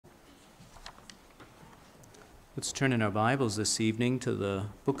Let's turn in our Bibles this evening to the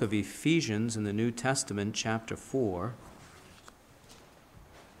book of Ephesians in the New Testament, chapter 4.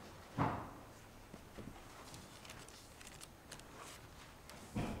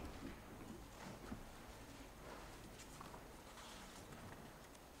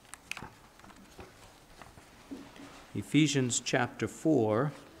 Ephesians chapter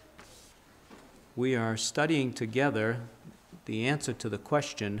 4, we are studying together the answer to the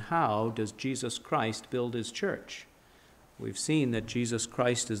question, how does Jesus Christ build his church? We've seen that Jesus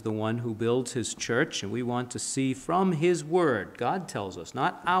Christ is the one who builds his church, and we want to see from his word. God tells us,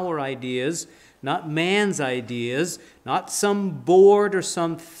 not our ideas, not man's ideas, not some board or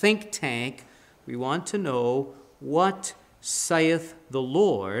some think tank. We want to know what saith the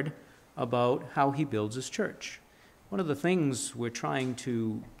Lord about how he builds his church. One of the things we're trying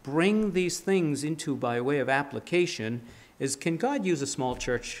to bring these things into by way of application is, can God use a small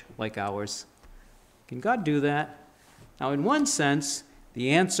church like ours? Can God do that? Now, in one sense,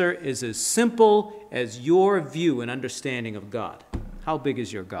 the answer is as simple as your view and understanding of God. How big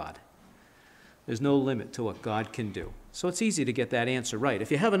is your God? There's no limit to what God can do. So it's easy to get that answer right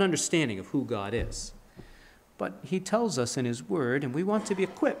if you have an understanding of who God is. But he tells us in his word, and we want to be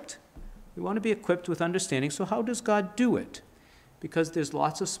equipped. We want to be equipped with understanding. So how does God do it? Because there's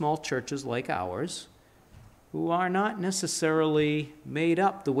lots of small churches like ours who are not necessarily made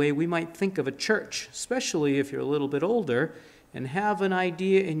up the way we might think of a church, especially if you're a little bit older and have an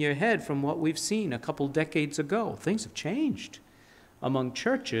idea in your head from what we've seen a couple decades ago. Things have changed among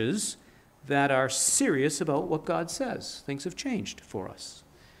churches that are serious about what God says. Things have changed for us.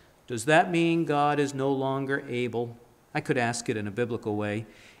 Does that mean God is no longer able? I could ask it in a biblical way.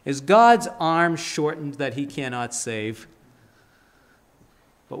 Is God's arm shortened that he cannot save?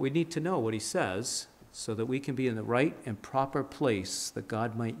 But we need to know what he says, so that we can be in the right and proper place that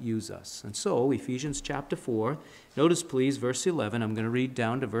God might use us. And so, Ephesians chapter 4, notice please verse 11. I'm going to read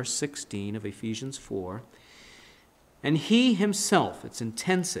down to verse 16 of Ephesians 4. And he himself, it's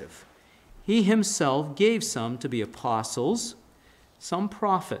intensive, he himself gave some to be apostles, some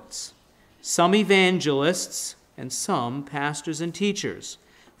prophets, some evangelists, and some pastors and teachers,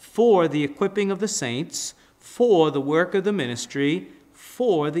 for the equipping of the saints, for the work of the ministry,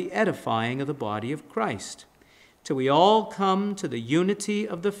 for the edifying of the body of Christ, till we all come to the unity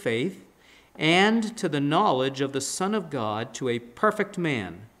of the faith and to the knowledge of the Son of God, to a perfect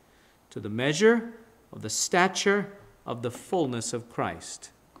man, to the measure of the stature of the fullness of Christ,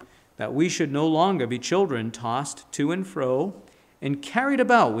 that we should no longer be children tossed to and fro and carried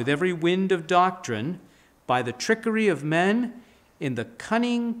about with every wind of doctrine by the trickery of men in the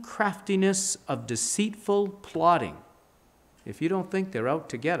cunning craftiness of deceitful plotting. If you don't think they're out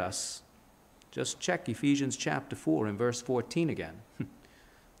to get us, just check Ephesians chapter 4 and verse 14 again.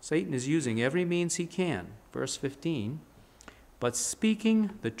 Satan is using every means he can. Verse 15, but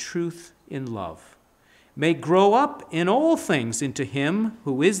speaking the truth in love, may grow up in all things into him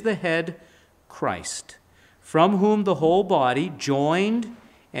who is the head, Christ, from whom the whole body, joined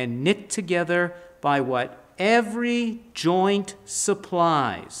and knit together by what every joint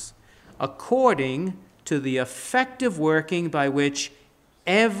supplies, according to the effective working by which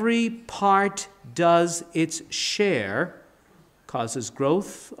every part does its share, causes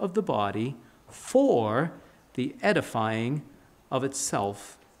growth of the body for the edifying of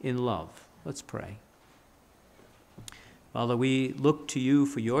itself in love. Let's pray. Father, we look to you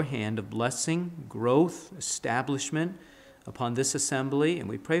for your hand of blessing, growth, establishment upon this assembly, and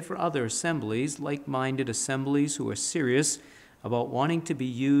we pray for other assemblies, like-minded assemblies who are serious about wanting to be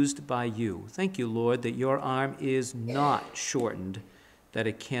used by you. Thank you, Lord, that your arm is not shortened, that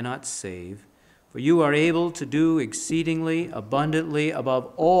it cannot save. For you are able to do exceedingly abundantly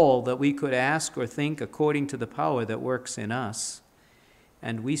above all that we could ask or think, according to the power that works in us.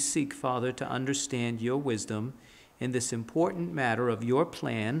 And we seek, Father, to understand your wisdom in this important matter of your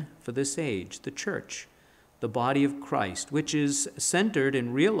plan for this age, the church, the body of Christ, which is centered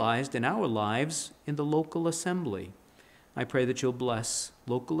and realized in our lives in the local assembly. I pray that you'll bless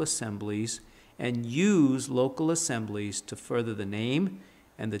local assemblies and use local assemblies to further the name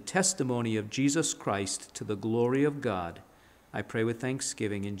and the testimony of Jesus Christ to the glory of God. I pray with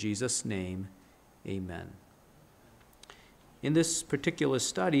thanksgiving in Jesus' name. Amen. In this particular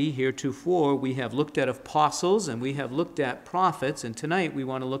study heretofore, we have looked at apostles and we have looked at prophets, and tonight we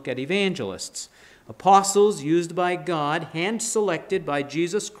want to look at evangelists. Apostles used by God, hand-selected by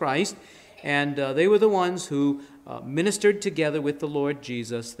Jesus Christ, and they were the ones who ministered together with the Lord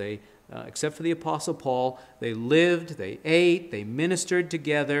Jesus. They except for the Apostle Paul, they lived, they ate, they ministered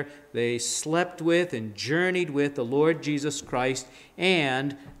together, they slept with and journeyed with the Lord Jesus Christ,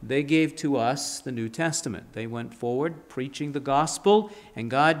 and they gave to us the New Testament. They went forward preaching the gospel, and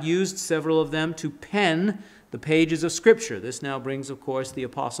God used several of them to pen the pages of Scripture. This now brings, of course, the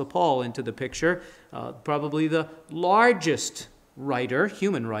Apostle Paul into the picture, probably the largest writer,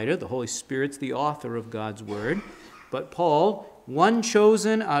 human writer. The Holy Spirit's the author of God's Word. But Paul, one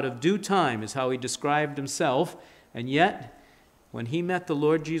chosen out of due time, is how he described himself. And yet, when he met the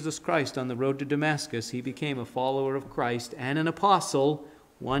Lord Jesus Christ on the road to Damascus, he became a follower of Christ and an apostle,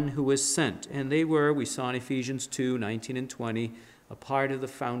 one who was sent. And they were, we saw in Ephesians 2, 19 and 20, a part of the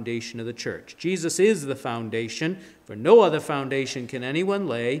foundation of the church. Jesus is the foundation, for no other foundation can anyone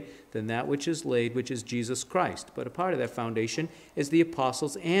lay than that which is laid, which is Jesus Christ. But a part of that foundation is the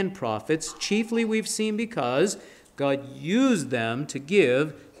apostles and prophets. Chiefly we've seen because God used them to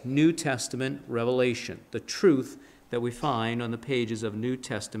give New Testament revelation, the truth that we find on the pages of New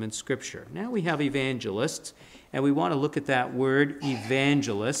Testament Scripture. Now we have evangelists, and we want to look at that word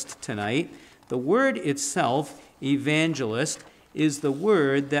evangelist tonight. The word itself, evangelist, is the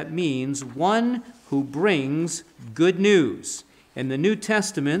word that means one who brings good news. In the New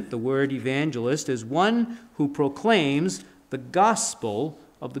Testament, the word evangelist is one who proclaims the gospel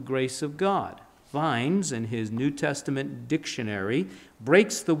of the grace of God. Vines, in his New Testament dictionary,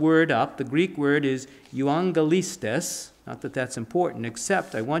 breaks the word up. The Greek word is euangelistes. Not that that's important,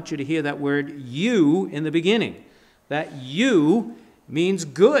 except I want you to hear that word you in the beginning. That you means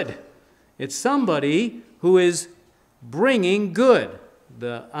good. It's somebody who is bringing good.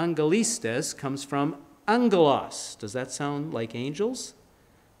 The angelistes comes from angelos. Does that sound like angels?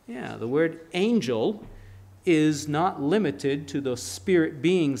 Yeah, the word angel is not limited to the spirit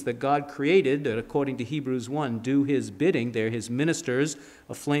beings that God created that, according to Hebrews 1, do his bidding. They're his ministers,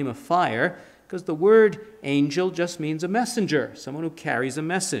 a flame of fire, because the word angel just means a messenger, someone who carries a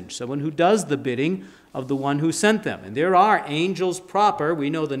message, someone who does the bidding of the one who sent them. And there are angels proper.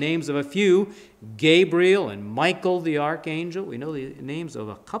 We know the names of a few, Gabriel and Michael the archangel. We know the names of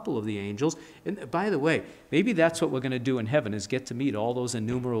a couple of the angels. And by the way, maybe that's what we're going to do in heaven, is get to meet all those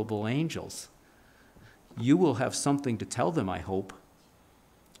innumerable angels. You will have something to tell them, I hope.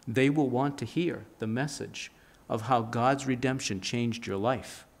 They will want to hear the message of how God's redemption changed your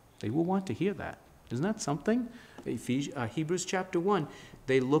life. They will want to hear that. Isn't that something? Hebrews chapter 1,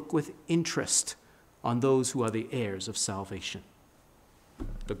 they look with interest on those who are the heirs of salvation.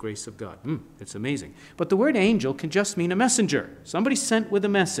 The grace of God. It's amazing. But the word angel can just mean a messenger. Somebody sent with a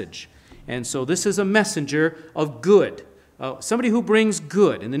message. And so this is a messenger of good. Somebody who brings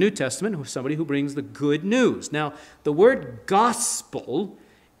good. In the New Testament, somebody who brings the good news. Now, the word gospel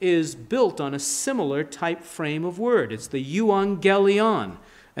is built on a similar type frame of word. It's the euangelion.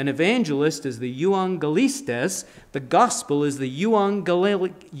 An evangelist is the euangelistes. The gospel is the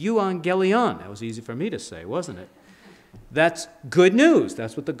euangelion. That was easy for me to say, wasn't it? That's good news.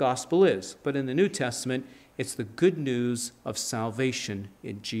 That's what the gospel is. But in the New Testament, it's the good news of salvation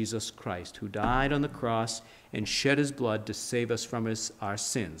in Jesus Christ, who died on the cross and shed his blood to save us from our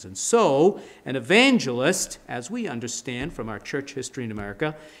sins. And so, an evangelist, as we understand from our church history in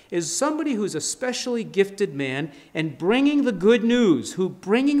America, is somebody who's a specially gifted man in bringing the good news, who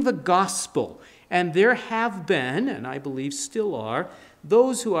bringing the gospel. And there have been, and I believe still are,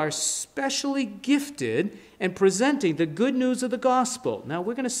 those who are specially gifted in presenting the good news of the gospel. Now,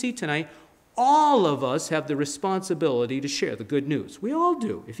 we're going to see tonight, all of us have the responsibility to share the good news. We all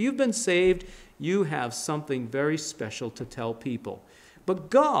do. If you've been saved, you have something very special to tell people. But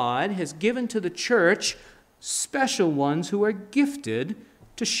God has given to the church special ones who are gifted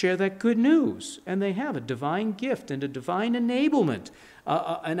to share that good news. And they have a divine gift and a divine enablement,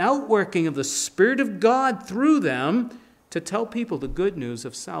 an outworking of the Spirit of God through them to tell people the good news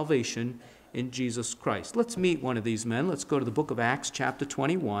of salvation in Jesus Christ. Let's meet one of these men. Let's go to the book of Acts chapter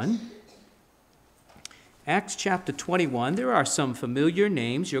 21. Acts chapter 21, there are some familiar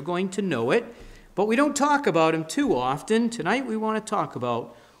names. You're going to know it, but we don't talk about them too often. Tonight we want to talk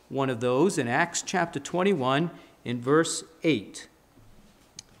about one of those in Acts chapter 21 in verse 8.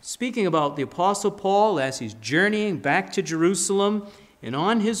 Speaking about the Apostle Paul as he's journeying back to Jerusalem, and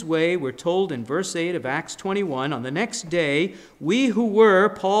on his way, we're told in verse 8 of Acts 21, on the next day, we who were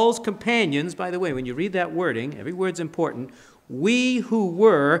Paul's companions, by the way, when you read that wording, every word's important, we who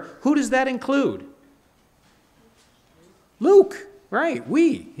were, who does that include? Luke, right,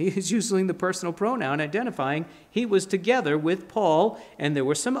 we. He is using the personal pronoun, identifying he was together with Paul, and there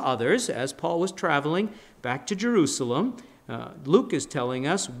were some others as Paul was traveling back to Jerusalem. Luke is telling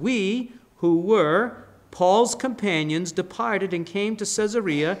us, we who were Paul's companions departed and came to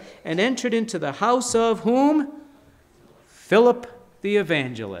Caesarea and entered into the house of whom? Philip the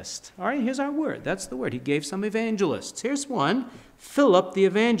evangelist. All right, here's our word. That's the word. He gave some evangelists. Here's one, Philip the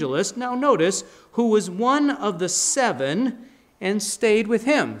evangelist. Now notice, who was one of the 7 and stayed with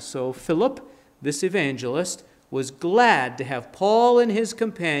him. So Philip, this evangelist, was glad to have Paul and his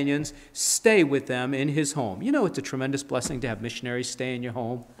companions stay with them in his home. You know, it's a tremendous blessing to have missionaries stay in your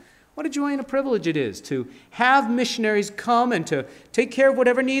home. What a joy and a privilege it is to have missionaries come and to take care of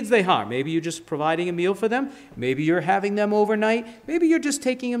whatever needs they have. Maybe you're just providing a meal for them. Maybe you're having them overnight. Maybe you're just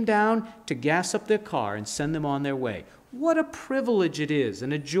taking them down to gas up their car and send them on their way. What a privilege it is,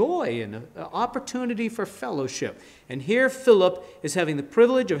 and a joy and an opportunity for fellowship. And here Philip is having the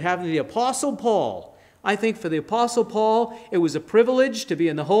privilege of having the Apostle Paul. I think for the Apostle Paul, it was a privilege to be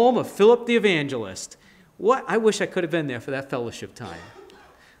in the home of Philip the evangelist. I wish I could have been there for that fellowship time.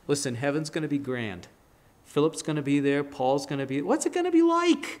 Listen, heaven's going to be grand. Philip's going to be there. Paul's going to be. What's it going to be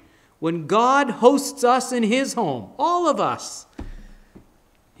like when God hosts us in his home? All of us.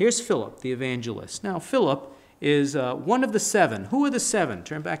 Here's Philip, the evangelist. Now, Philip is one of the 7. Who are the 7?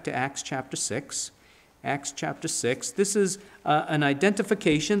 Turn back to Acts chapter 6. Acts chapter 6. This is an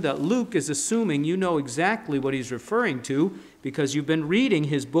identification that Luke is assuming you know exactly what he's referring to because you've been reading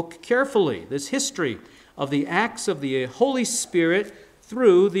his book carefully. This history of the acts of the Holy Spirit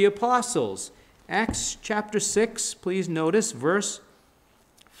through the apostles. Acts chapter 6, please notice verse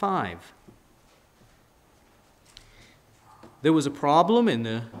 5. There was a problem in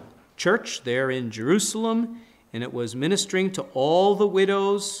the church there in Jerusalem, and it was ministering to all the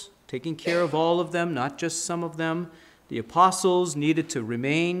widows, taking care of all of them, not just some of them. The apostles needed to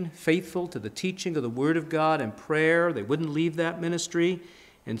remain faithful to the teaching of the Word of God and prayer. They wouldn't leave that ministry.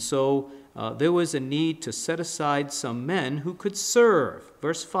 And so there was a need to set aside some men who could serve.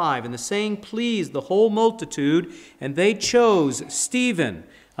 Verse 5, and the saying pleased the whole multitude, and they chose Stephen,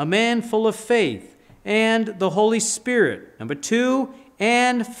 a man full of faith, and the Holy Spirit. Number 2,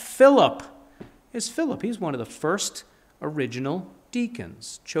 and Philip. Here's Philip. He's one of the first original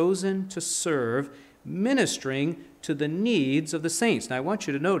deacons, chosen to serve, ministering to the needs of the saints. Now I want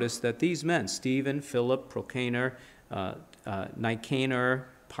you to notice that these men, Stephen, Philip, Procanor, Nicanor,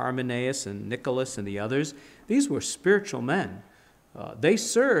 Parmenas, and Nicholas, and the others, these were spiritual men. They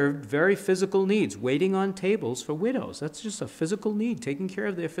served very physical needs, waiting on tables for widows. That's just a physical need, taking care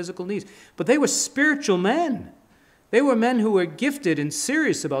of their physical needs. But they were spiritual men. They were men who were gifted and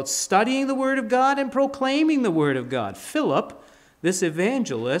serious about studying the Word of God and proclaiming the Word of God. Philip, this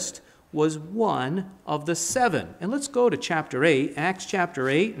evangelist, was one of the 7. And let's go to chapter 8, Acts chapter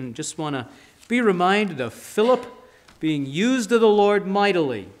 8, and just want to be reminded of Philip being used of the Lord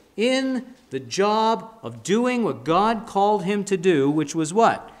mightily in the job of doing what God called him to do, which was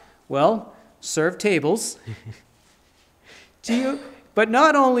what? Well, serve tables. But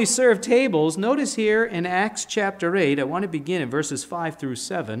not only serve tables, notice here in Acts chapter 8, I want to begin in verses 5 through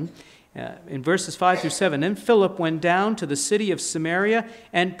 7. In verses 5 through 7, then Philip went down to the city of Samaria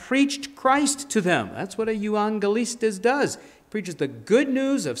and preached Christ to them. That's what a evangelistes does. Preaches the good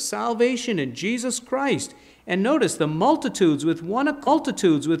news of salvation in Jesus Christ. And notice the multitudes with one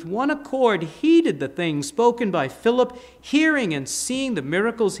accord heeded the things spoken by Philip, hearing and seeing the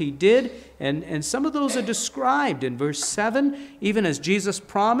miracles he did. And some of those are described in verse 7, even as Jesus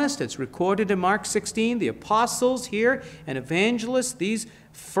promised. It's recorded in Mark 16. The apostles here and evangelists, these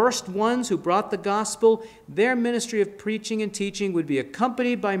first ones who brought the gospel, their ministry of preaching and teaching would be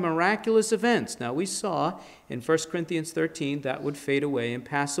accompanied by miraculous events. Now we saw in 1 Corinthians 13 that would fade away and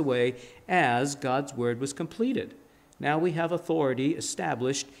pass away as God's word was completed. Now we have authority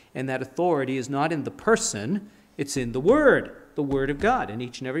established, and that authority is not in the person, it's in the word of God. And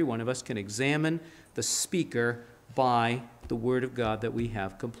each and every one of us can examine the speaker by the word of God that we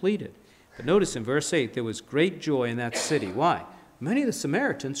have completed. But notice in verse 8, there was great joy in that city. Why? Many of the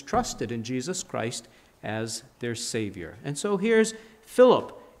Samaritans trusted in Jesus Christ as their Savior. And so here's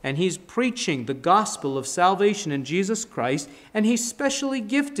Philip, and he's preaching the gospel of salvation in Jesus Christ, and he's specially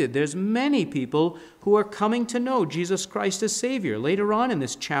gifted. There's many people who are coming to know Jesus Christ as Savior. Later on in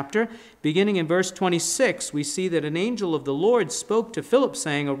this chapter, beginning in verse 26, we see that an angel of the Lord spoke to Philip,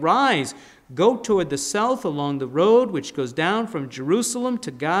 saying, "Arise, go toward the south along the road which goes down from Jerusalem to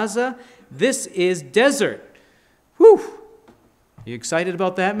Gaza. This is desert." Whew! You excited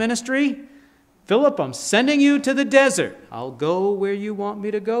about that ministry? Philip, I'm sending you to the desert. I'll go where you want me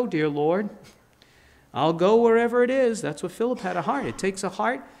to go, dear Lord. I'll go wherever it is. That's what Philip had a heart. It takes a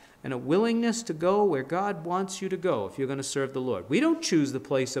heart and a willingness to go where God wants you to go if you're going to serve the Lord. We don't choose the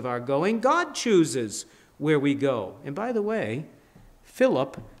place of our going. God chooses where we go. And by the way,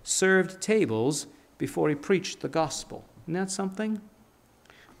 Philip served tables before he preached the gospel. Isn't that something?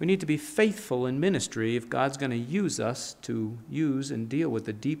 We need to be faithful in ministry if God's going to use us to use and deal with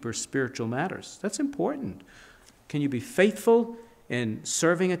the deeper spiritual matters. That's important. Can you be faithful in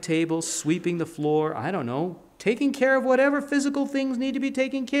serving a table, sweeping the floor, I don't know, taking care of whatever physical things need to be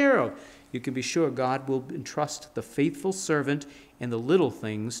taken care of? You can be sure God will entrust the faithful servant in the little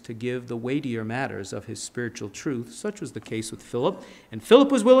things to give the weightier matters of his spiritual truth. Such was the case with Philip. And Philip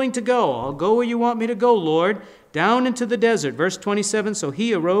was willing to go. I'll go where you want me to go, Lord, down into the desert. Verse 27, so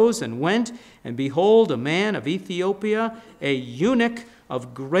he arose and went, and behold, a man of Ethiopia, a eunuch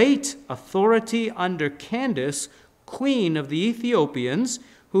of great authority under Candace, queen of the Ethiopians,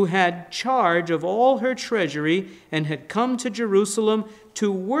 who had charge of all her treasury and had come to Jerusalem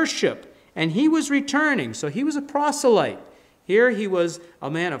to worship. And he was returning. So he was a proselyte. Here he was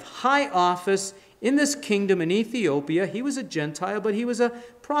a man of high office in this kingdom in Ethiopia. He was a Gentile, but he was a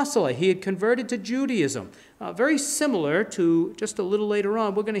proselyte. He had converted to Judaism. Very similar to, just a little later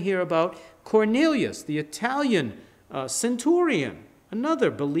on, we're going to hear about Cornelius, the Italian centurion, another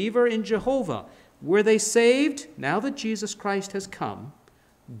believer in Jehovah. Were they saved? Now that Jesus Christ has come,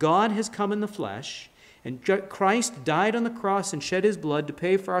 God has come in the flesh, and Christ died on the cross and shed his blood to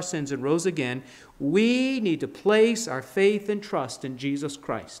pay for our sins and rose again, we need to place our faith and trust in Jesus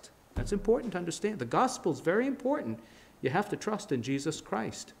Christ. That's important to understand. The gospel is very important. You have to trust in Jesus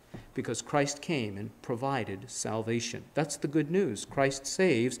Christ because Christ came and provided salvation. That's the good news. Christ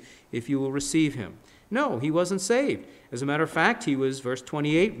saves if you will receive him. No, he wasn't saved. As a matter of fact, he was, verse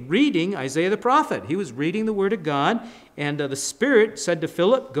 28, reading Isaiah the prophet. He was reading the word of God, and the Spirit said to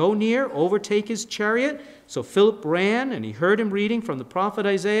Philip, go near, overtake his chariot. So Philip ran, and he heard him reading from the prophet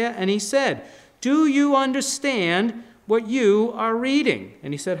Isaiah, and he said, do you understand what you are reading?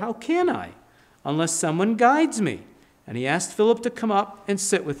 And he said, how can I, unless someone guides me? And he asked Philip to come up and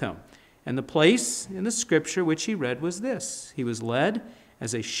sit with him. And the place in the scripture which he read was this: he was led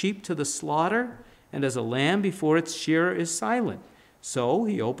as a sheep to the slaughter, and as a lamb before its shearer is silent, so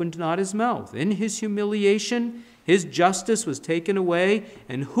he opened not his mouth. In his humiliation, his justice was taken away,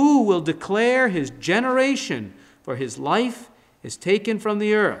 and who will declare his generation? For his life is taken from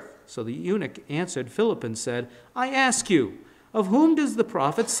the earth. So the eunuch answered Philip and said, I ask you, of whom does the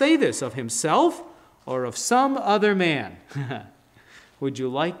prophet say this? Of himself or of some other man? Would you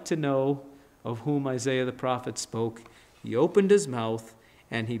like to know of whom Isaiah the prophet spoke? He opened his mouth,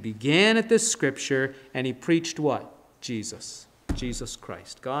 and he began at this scripture, and he preached what? Jesus. Jesus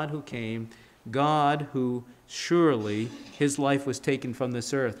Christ. God who came, God who surely his life was taken from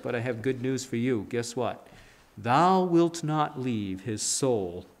this earth. But I have good news for you. Guess what? Thou wilt not leave his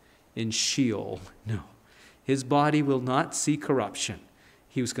soul in Sheol. No. His body will not see corruption.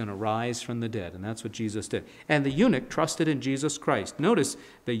 He was going to rise from the dead, and that's what Jesus did. And the eunuch trusted in Jesus Christ. Notice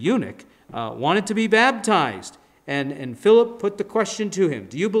the eunuch wanted to be baptized. And Philip put the question to him,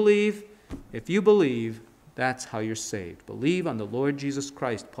 do you believe? If you believe, that's how you're saved. Believe on the Lord Jesus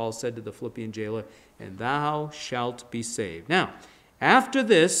Christ, Paul said to the Philippian jailer, and thou shalt be saved. Now, after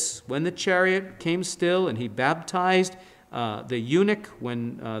this, when the chariot came still and he baptized the eunuch,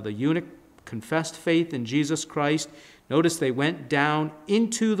 when the eunuch confessed faith in Jesus Christ, notice they went down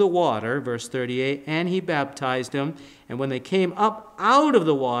into the water, verse 38, and he baptized him. And when they came up out of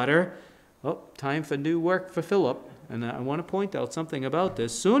the water, time for new work for Philip. And I want to point out something about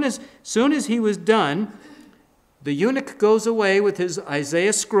this. Soon as he was done, the eunuch goes away with his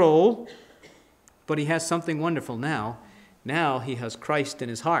Isaiah scroll, but he has something wonderful now. Now he has Christ in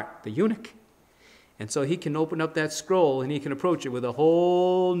his heart, the eunuch. And so he can open up that scroll and he can approach it with a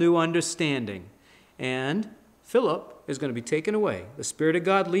whole new understanding. And Philip is going to be taken away. The Spirit of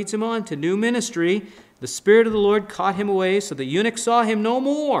God leads him on to new ministry. The Spirit of the Lord caught him away, so the eunuch saw him no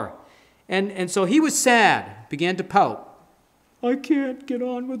more. And so he was sad, began to pout. I can't get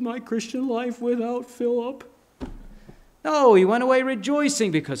on with my Christian life without Philip. No, he went away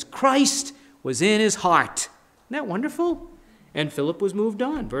rejoicing because Christ was in his heart. Isn't that wonderful? And Philip was moved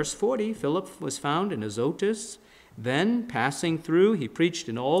on. Verse 40, Philip was found in Azotus. Then, passing through, he preached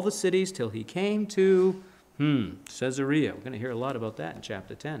in all the cities till he came to Caesarea. We're going to hear a lot about that in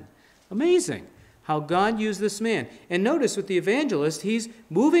chapter 10. Amazing how God used this man. And notice with the evangelist, he's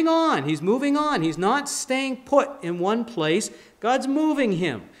moving on. He's moving on. He's not staying put in one place. God's moving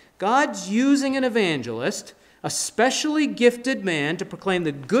him. God's using an evangelist, a specially gifted man, to proclaim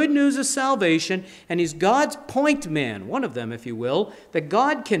the good news of salvation, and he's God's point man, one of them, if you will, that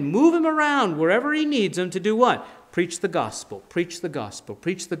God can move him around wherever he needs him to do what? Preach the gospel, preach the gospel,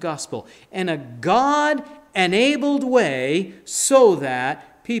 preach the gospel, in a God-enabled way so that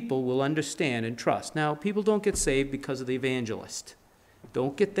people will understand and trust. Now, people don't get saved because of the evangelist.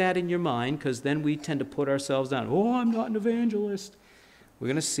 Don't get that in your mind, because then we tend to put ourselves down. Oh, I'm not an evangelist. We're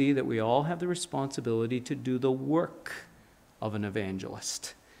going to see that we all have the responsibility to do the work of an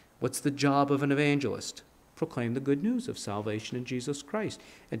evangelist. What's the job of an evangelist? Proclaim the good news of salvation in Jesus Christ.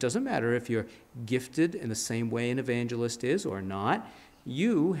 It doesn't matter if you're gifted in the same way an evangelist is or not.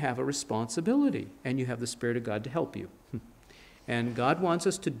 You have a responsibility, and you have the Spirit of God to help you. And God wants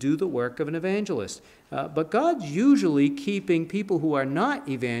us to do the work of an evangelist. But God's usually keeping people who are not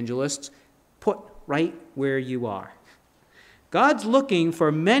evangelists put right where you are. God's looking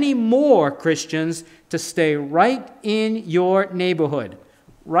for many more Christians to stay right in your neighborhood,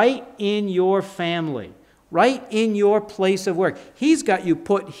 right in your family, right in your place of work. He's got you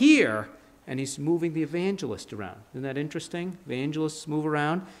put here, and he's moving the evangelist around. Isn't that interesting? Evangelists move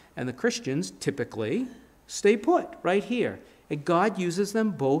around, and the Christians typically stay put right here. And God uses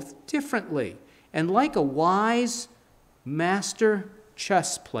them both differently. And like a wise master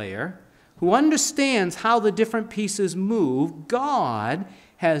chess player who understands how the different pieces move, God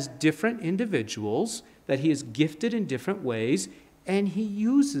has different individuals that he has gifted in different ways, and he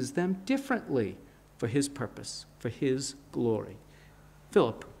uses them differently for his purpose, for his glory.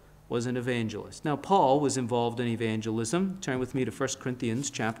 Philip was an evangelist. Now, Paul was involved in evangelism. Turn with me to 1 Corinthians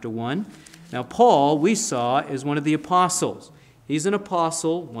chapter 1. Now, Paul, we saw, is one of the apostles. He's an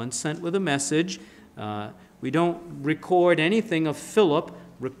apostle, one sent with a message. We don't record anything of Philip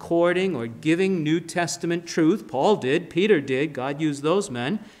recording or giving New Testament truth. Paul did, Peter did, God used those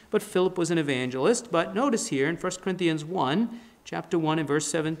men, but Philip was an evangelist. But notice here in 1 Corinthians 1, chapter 1 and verse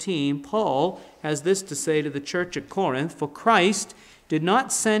 17, Paul has this to say to the church at Corinth: "For Christ did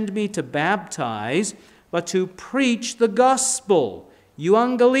not send me to baptize, but to preach the gospel.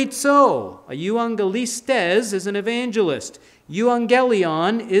 Euangelizo." A euangelistes is an evangelist.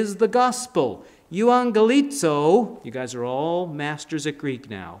 Euangelion is the gospel. Euangelizo, you guys are all masters at Greek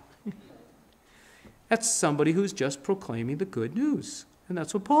now. That's somebody who's just proclaiming the good news. And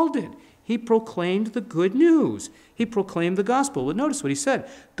that's what Paul did. He proclaimed the good news. He proclaimed the gospel. But notice what he said.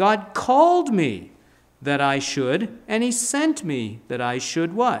 God called me that I should, and he sent me that I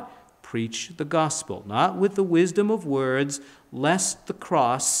should what? Preach the gospel. Not with the wisdom of words, lest the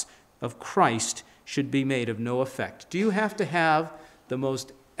cross of Christ should be made of no effect. Do you have to have the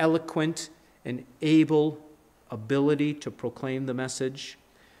most eloquent and able ability to proclaim the message?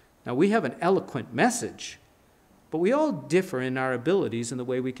 Now, we have an eloquent message, but we all differ in our abilities and the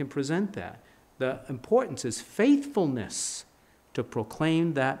way we can present that. The importance is faithfulness to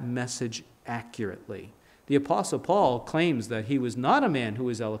proclaim that message accurately. The Apostle Paul claims that he was not a man who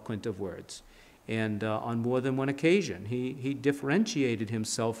was eloquent of words. And on more than one occasion, he differentiated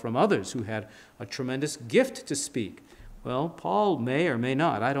himself from others who had a tremendous gift to speak. Well, Paul may or may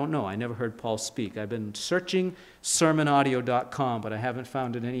not. I don't know. I never heard Paul speak. I've been searching sermonaudio.com, but I haven't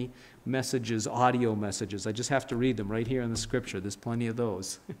found any messages, audio messages. I just have to read them right here in the Scripture. There's plenty of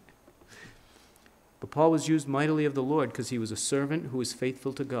those. But Paul was used mightily of the Lord because he was a servant who was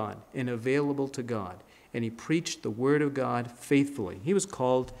faithful to God and available to God. And he preached the word of God faithfully. He was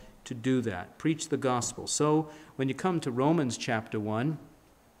called to do that, preach the gospel. So when you come to Romans chapter 1,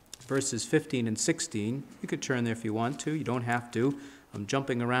 verses 15 and 16, you could turn there if you want to. You don't have to. I'm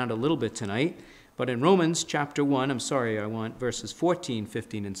jumping around a little bit tonight. But in Romans chapter 1, I want verses 14,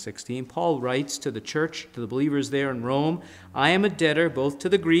 15, and 16. Paul writes to the church, to the believers there in Rome, "I am a debtor both to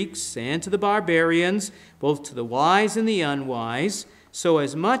the Greeks and to the barbarians, both to the wise and the unwise. So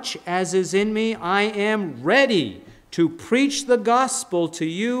as much as is in me, I am ready to preach the gospel to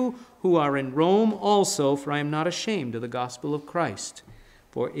you who are in Rome also, for I am not ashamed of the gospel of Christ.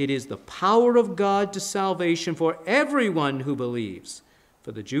 For it is the power of God to salvation for everyone who believes,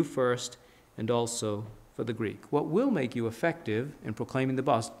 for the Jew first and also for the Greek." What will make you effective in proclaiming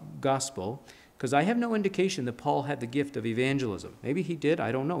the gospel, because I have no indication that Paul had the gift of evangelism. Maybe he did,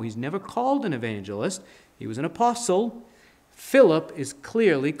 I don't know. He's never called an evangelist. He was an apostle. Philip is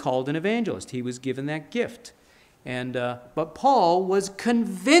clearly called an evangelist. He was given that gift. But Paul was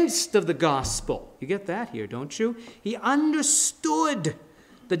convinced of the gospel. You get that here, don't you? He understood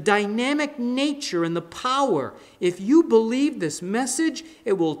the dynamic nature and the power. If you believe this message,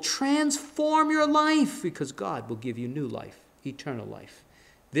 it will transform your life because God will give you new life, eternal life.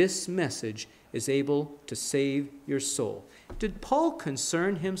 This message is able to save your soul. Did Paul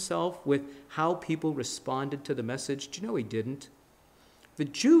concern himself with how people responded to the message? Do you know he didn't? The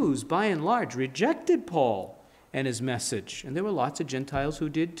Jews, by and large, rejected Paul and his message, and there were lots of Gentiles who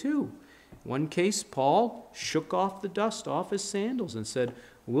did too. In one case, Paul shook off the dust off his sandals and said,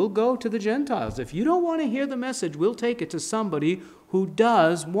 "We'll go to the Gentiles. If you don't want to hear the message, we'll take it to somebody who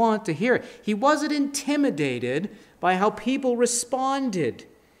does want to hear it." He wasn't intimidated by how people responded.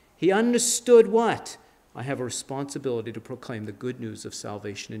 He understood what? I have a responsibility to proclaim the good news of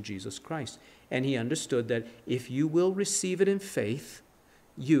salvation in Jesus Christ. And he understood that if you will receive it in faith,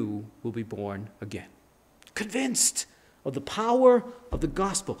 you will be born again. Convinced of the power of the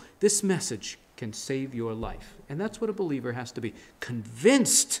gospel. This message can save your life. And that's what a believer has to be.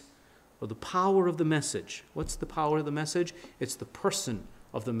 Convinced of the power of the message. What's the power of the message? It's the person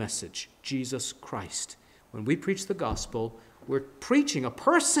of the message, Jesus Christ. When we preach the gospel, we're preaching a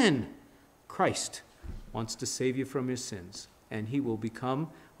person. Christ wants to save you from your sins, and he will become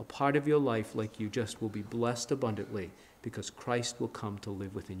a part of your life like you just will be blessed abundantly because Christ will come to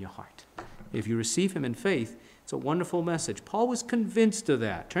live within your heart. If you receive him in faith, it's a wonderful message. Paul was convinced of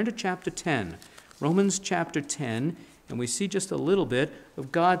that. Turn to chapter 10, Romans chapter 10, and we see just a little bit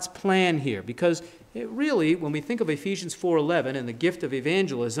of God's plan here, because it really, when we think of Ephesians 4:11 and the gift of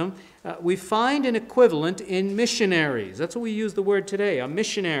evangelism, we find an equivalent in missionaries. That's what we use the word today, a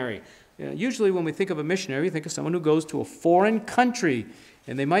missionary. Usually when we think of a missionary, we think of someone who goes to a foreign country,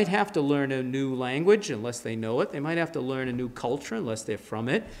 and they might have to learn a new language unless they know it. They might have to learn a new culture unless they're from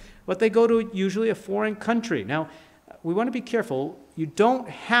it. But they go to usually a foreign country. Now, we want to be careful. You don't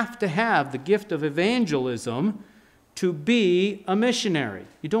have to have the gift of evangelism to be a missionary.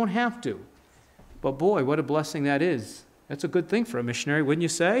 You don't have to. But boy, what a blessing that is. That's a good thing for a missionary, wouldn't you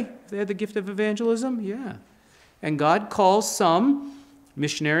say? If they had the gift of evangelism? Yeah. And God calls some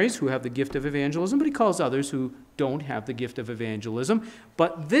missionaries who have the gift of evangelism, but he calls others who don't have the gift of evangelism.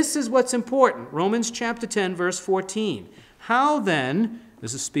 But this is what's important. Romans chapter 10, verse 14. How then,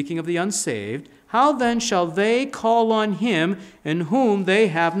 this is speaking of the unsaved, how then shall they call on him in whom they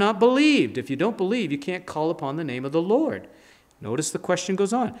have not believed? If you don't believe, you can't call upon the name of the Lord. Notice the question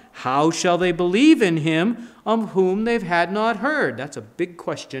goes on. How shall they believe in him of whom they've had not heard? That's a big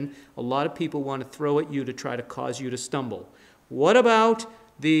question. A lot of people want to throw at you to try to cause you to stumble. What about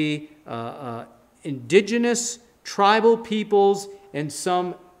the indigenous tribal peoples in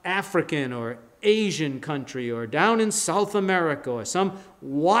some African or Asian country or down in South America or some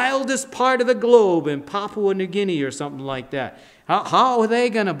wildest part of the globe in Papua New Guinea or something like that? How are they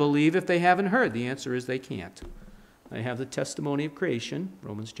going to believe if they haven't heard? The answer is they can't. They have the testimony of creation,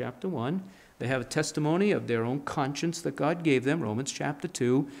 Romans chapter 1. They have a testimony of their own conscience that God gave them, Romans chapter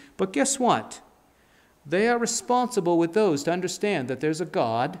 2. But guess what? They are responsible with those to understand that there's a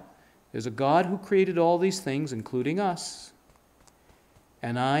God. There's a God who created all these things, including us.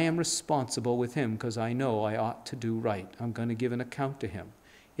 And I am responsible with him because I know I ought to do right. I'm going to give an account to him.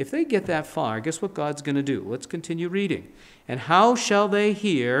 If they get that far, guess what God's going to do? Let's continue reading. And how shall they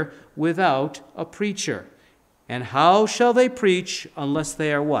hear without a preacher? And how shall they preach unless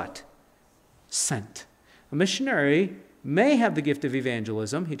they are what? Sent. A missionary may have the gift of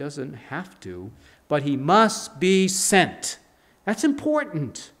evangelism. He doesn't have to, but he must be sent. That's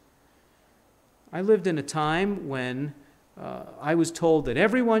important. I lived in a time when I was told that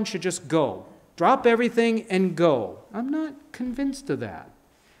everyone should just go. Drop everything and go. I'm not convinced of that.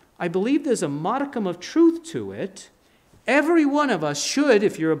 I believe there's a modicum of truth to it. Every one of us should,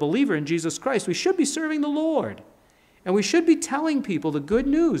 if you're a believer in Jesus Christ, we should be serving the Lord. And we should be telling people the good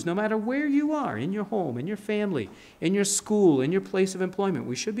news, no matter where you are, in your home, in your family, in your school, in your place of employment.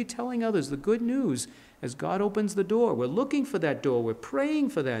 We should be telling others the good news as God opens the door. We're looking for that door. We're praying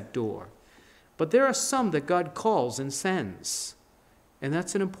for that door. But there are some that God calls and sends. And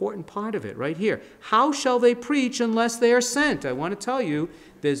that's an important part of it right here. How shall they preach unless they are sent? I want to tell you,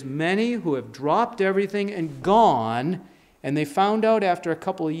 there's many who have dropped everything and gone, and they found out after a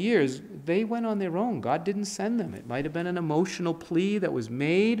couple of years, they went on their own. God didn't send them. It might have been an emotional plea that was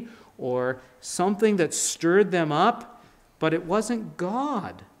made or something that stirred them up, but it wasn't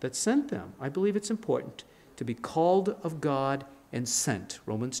God that sent them. I believe it's important to be called of God and sent.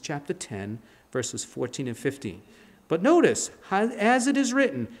 Romans chapter 10, verses 14 and 15. But notice, as it is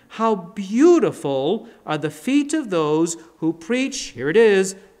written, how beautiful are the feet of those who preach, here it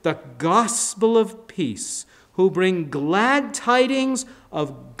is, the gospel of peace, who bring glad tidings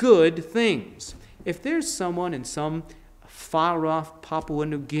of good things. If there's someone in some far-off Papua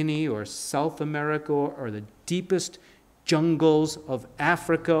New Guinea or South America or the deepest jungles of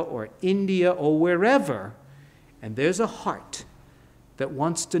Africa or India or wherever, and there's a heart that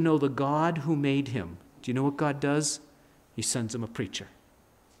wants to know the God who made him, do you know what God does? He sends them a preacher.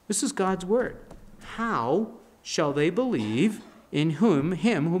 This is God's word. How shall they believe in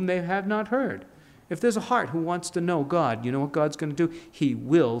him whom they have not heard? If there's a heart who wants to know God, you know what God's going to do? He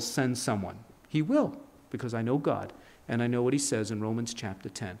will send someone. He will, because I know God, and I know what he says in Romans chapter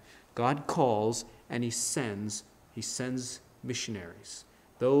 10. God calls and he sends missionaries.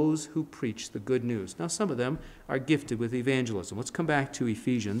 those who preach the good news. Now, some of them are gifted with evangelism. Let's come back to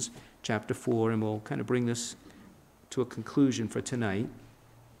Ephesians chapter 4, and we'll kind of bring this to a conclusion for tonight.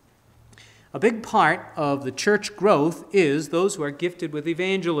 A big part of the church growth is those who are gifted with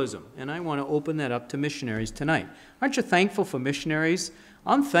evangelism, and I want to open that up to missionaries tonight. Aren't you thankful for missionaries?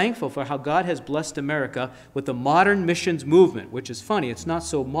 I'm thankful for how God has blessed America with the modern missions movement, which is funny, it's not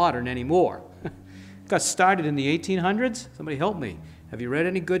so modern anymore. It got started in the 1800s. Somebody help me. Have you read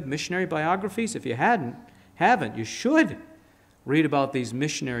any good missionary biographies? If you haven't, you should read about these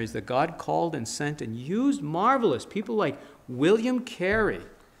missionaries that God called and sent and used marvelous. People like William Carey,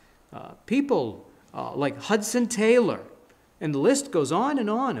 people like Hudson Taylor, and the list goes on and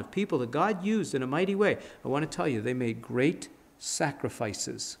on of people that God used in a mighty way. I want to tell you, they made great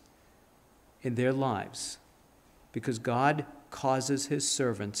sacrifices in their lives because God causes his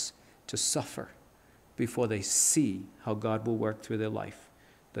servants to suffer before they see how God will work through their life,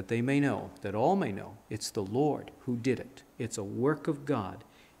 that they may know, that all may know, it's the Lord who did it. It's a work of God,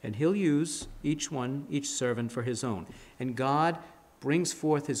 and he'll use each servant for his own. And God brings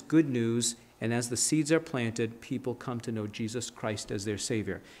forth his good news, and as the seeds are planted, people come to know Jesus Christ as their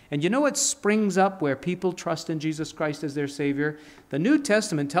Savior. And you know what springs up where people trust in Jesus Christ as their Savior? The New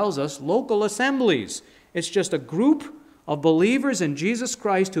Testament tells us local assemblies. It's just a group of believers in Jesus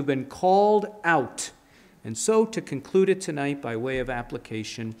Christ who've been called out. And so, to conclude it tonight by way of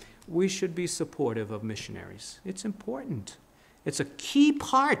application, we should be supportive of missionaries. It's important. It's a key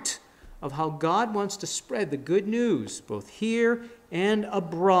part of how God wants to spread the good news, both here and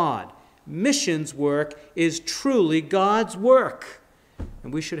abroad. Missions work is truly God's work,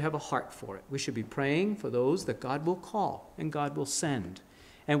 and we should have a heart for it. We should be praying for those that God will call and God will send.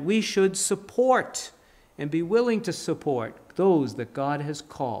 And we should support and be willing to support those that God has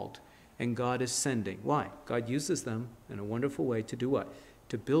called and God is sending. Why? God uses them in a wonderful way to do what?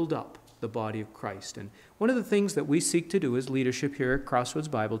 To build up the body of Christ. And one of the things that we seek to do as leadership here at Crossroads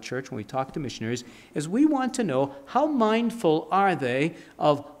Bible Church when we talk to missionaries is we want to know how mindful are they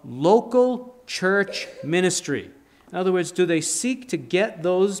of local church ministry. In other words, do they seek to get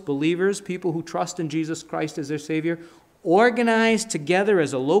those believers, people who trust in Jesus Christ as their Savior, organized together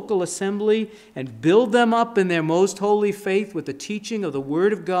as a local assembly and build them up in their most holy faith with the teaching of the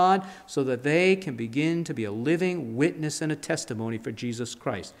Word of God so that they can begin to be a living witness and a testimony for Jesus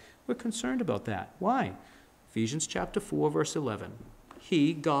Christ? We're concerned about that. Why? Ephesians chapter 4, verse 11.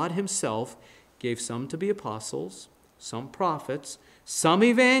 He, God himself, gave some to be apostles, some prophets, some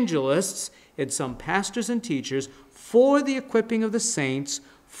evangelists, and some pastors and teachers for the equipping of the saints,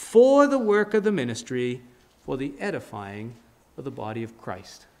 for the work of the ministry, for the edifying of the body of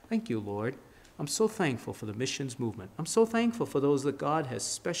Christ. Thank you, Lord. I'm so thankful for the missions movement. I'm so thankful for those that God has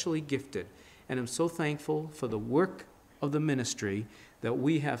specially gifted. And I'm so thankful for the work of the ministry that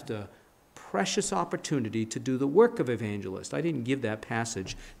we have the precious opportunity to do the work of evangelist. I didn't give that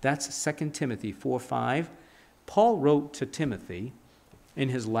passage. That's 2 Timothy 4:5. Paul wrote to Timothy in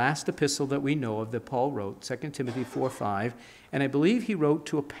his last epistle that we know of that Paul wrote, 2 Timothy 4:5, and I believe he wrote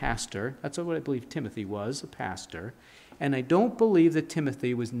to a pastor. That's what I believe Timothy was, a pastor. And I don't believe that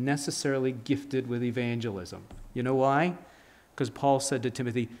Timothy was necessarily gifted with evangelism. You know why? Because Paul said to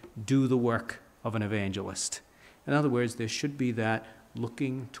Timothy, do the work of an evangelist. In other words, there should be that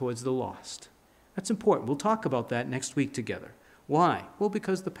looking towards the lost. That's important. We'll talk about that next week together. Why? Well,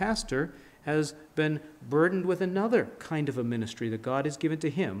 because the pastor has been burdened with another kind of a ministry that God has given to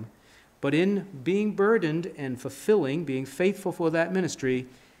him. But in being burdened and fulfilling, being faithful for that ministry,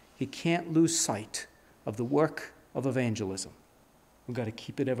 he can't lose sight of the work of evangelism. We've got to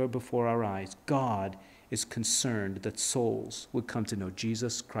keep it ever before our eyes. God is concerned that souls would come to know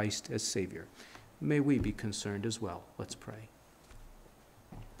Jesus Christ as Savior. May we be concerned as well. Let's pray.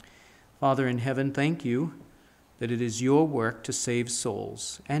 Father in heaven, thank you that it is your work to save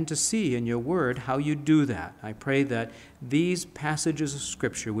souls and to see in your word how you do that. I pray that these passages of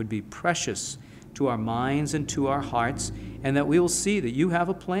Scripture would be precious to our minds and to our hearts, and that we will see that you have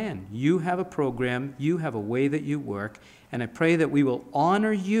a plan, you have a program, you have a way that you work, and I pray that we will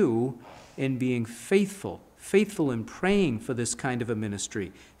honor you in being faithful in praying for this kind of a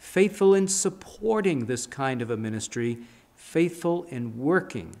ministry, faithful in supporting this kind of a ministry, faithful in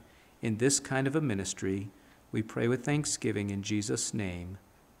working in this kind of a ministry. We pray with thanksgiving in Jesus' name.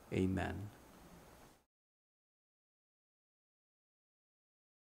 Amen.